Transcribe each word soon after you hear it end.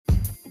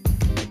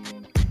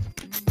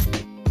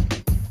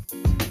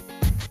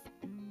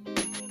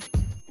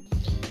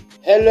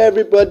Hello,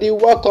 everybody.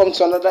 Welcome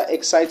to another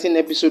exciting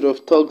episode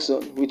of Talk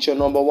Zone with your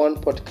number one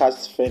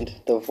podcast friend,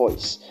 The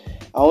Voice.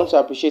 I want to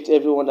appreciate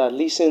everyone that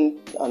listened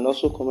and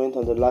also comment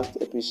on the last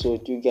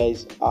episode. You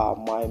guys are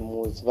my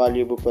most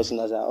valuable person,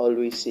 as I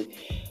always say.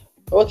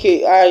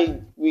 Okay,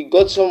 we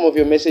got some of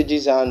your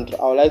messages, and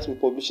I would like to be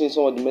publishing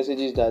some of the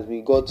messages that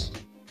we got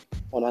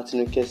on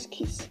Atinuke's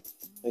case.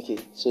 Okay,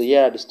 so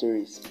here are the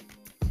stories.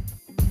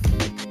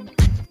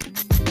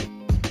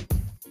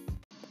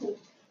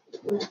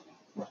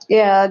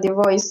 Yeah, The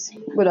Voice.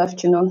 Good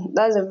afternoon.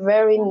 That's a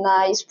very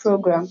nice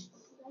program.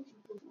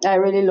 I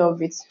really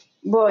love it.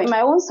 But in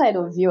my own side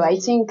of view, I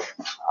think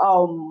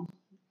the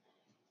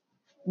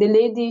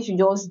lady should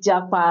just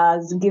jump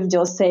as give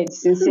just said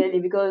sincerely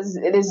because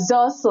it is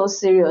just so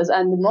serious.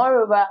 And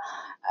moreover,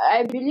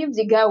 I believe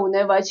the guy will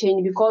never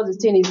change because the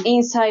thing is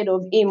inside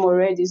of him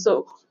already.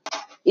 So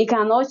he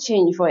cannot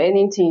change for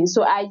anything.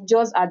 So I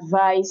just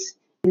advise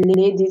the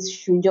ladies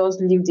should just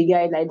leave the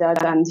guy like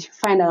that and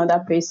find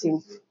another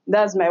person.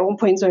 That's my own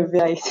point of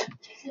view.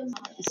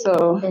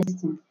 So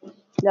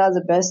that's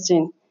the best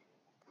thing.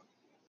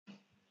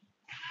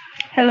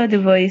 Hello, The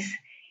Voice.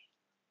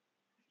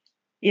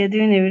 You're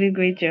doing a really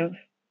great job.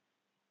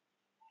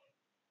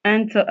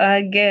 And to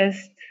our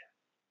guest,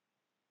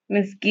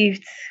 Miss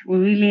Gift, we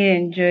really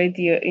enjoyed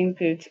your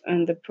input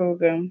on the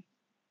program.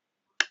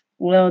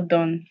 Well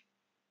done.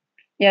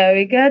 Yeah,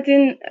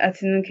 regarding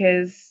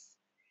Atinuke's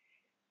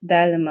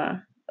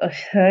dilemma, or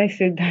should I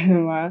say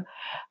dilemma?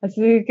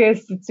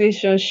 Atinuke's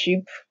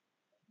situationship,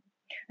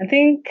 I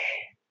think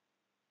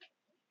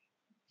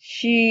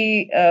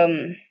she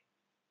the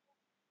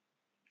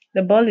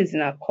ball is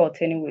in our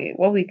court anyway.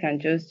 What we can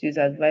just do is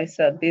advise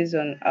her based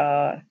on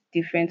our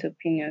different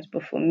opinions.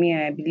 But for me,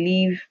 I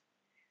believe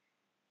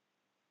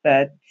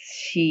that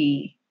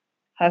she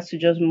has to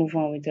just move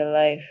on with her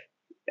life.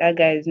 That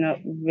guy is not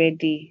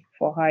ready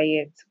for her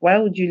yet. Why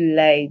would you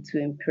lie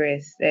to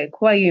impress? Like,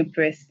 who are you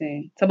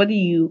impressing?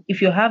 Somebody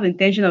if you have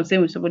intention of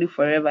staying with somebody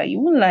forever, you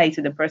won't lie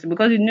to the person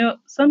because you know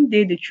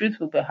someday the truth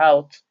will be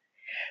out.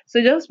 So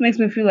it just makes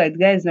me feel like the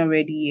guy is not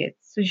ready yet.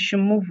 So she should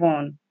move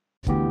on.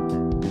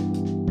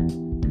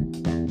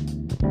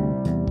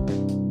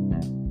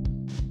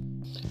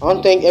 I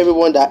want to thank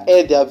everyone that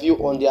aired their view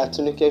on the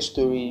Atinuke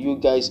story. You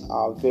guys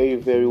are very,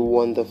 very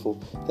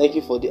wonderful. Thank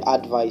you for the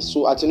advice.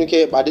 So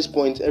Atinuke, at this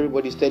point,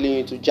 everybody's telling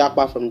you to jump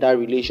out from that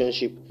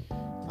relationship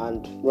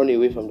and run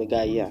away from the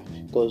guy here,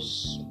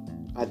 because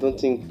I don't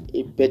think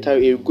a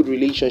good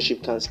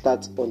relationship can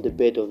start on the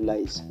bed of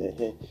lies.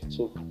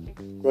 So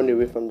run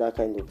away from that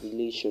kind of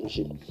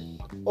relationship.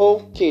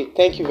 Okay,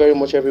 thank you very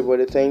much,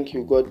 everybody. Thank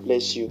you. God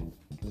bless you.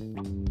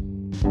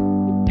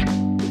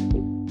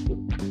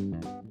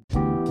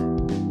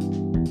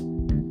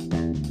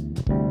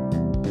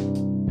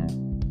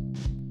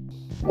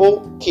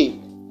 Okay,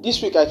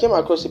 this week I came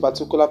across a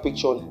particular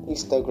picture on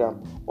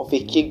Instagram of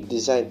a cake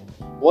design.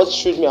 What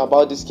showed me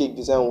about this cake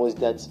design was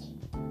that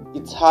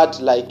it had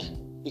like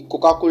a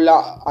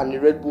Coca-Cola and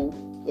a Red Bull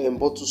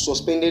bottle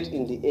suspended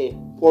in the air,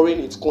 pouring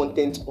its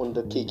content on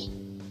the cake.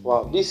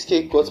 Wow, this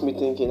cake got me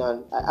thinking,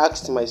 and I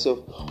asked myself,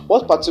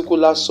 what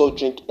particular soft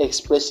drink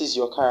expresses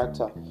your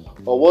character?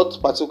 Or what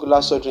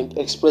particular soft drink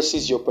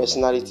expresses your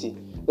personality?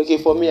 Okay,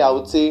 for me, I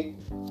would say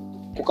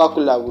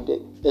Coca-Cola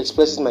would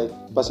express my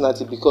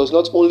personality, because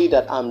not only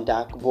that I'm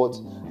dark, but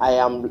I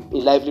am a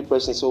lively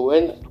person. So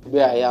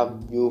where I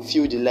am, you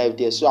feel the life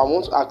there. So I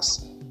want to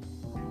ask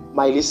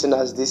my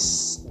listeners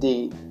this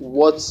day,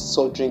 what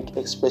soft drink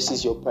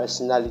expresses your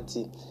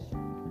personality?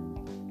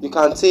 You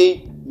can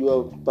say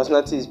your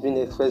personality is being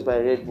expressed by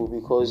Red Bull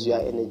because you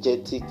are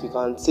energetic. You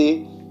can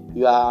say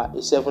you are a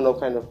 7-Up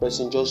kind of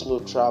person, just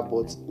neutral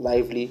but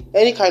lively.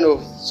 Any kind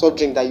of soft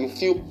drink that you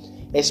feel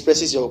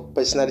expresses your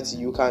personality,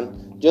 you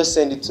can just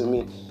send it to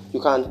me. You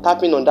can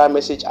tap in on that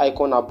message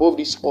icon above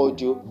this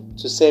audio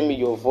to send me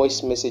your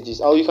voice messages,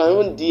 or you can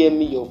even DM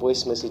me your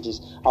voice messages.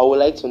 I would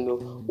like to know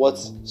what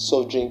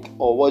soft drink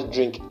or what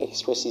drink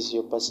expresses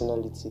your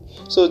personality.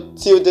 So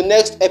till the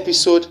next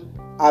episode,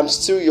 I'm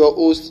still your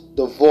host,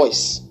 The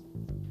Voice.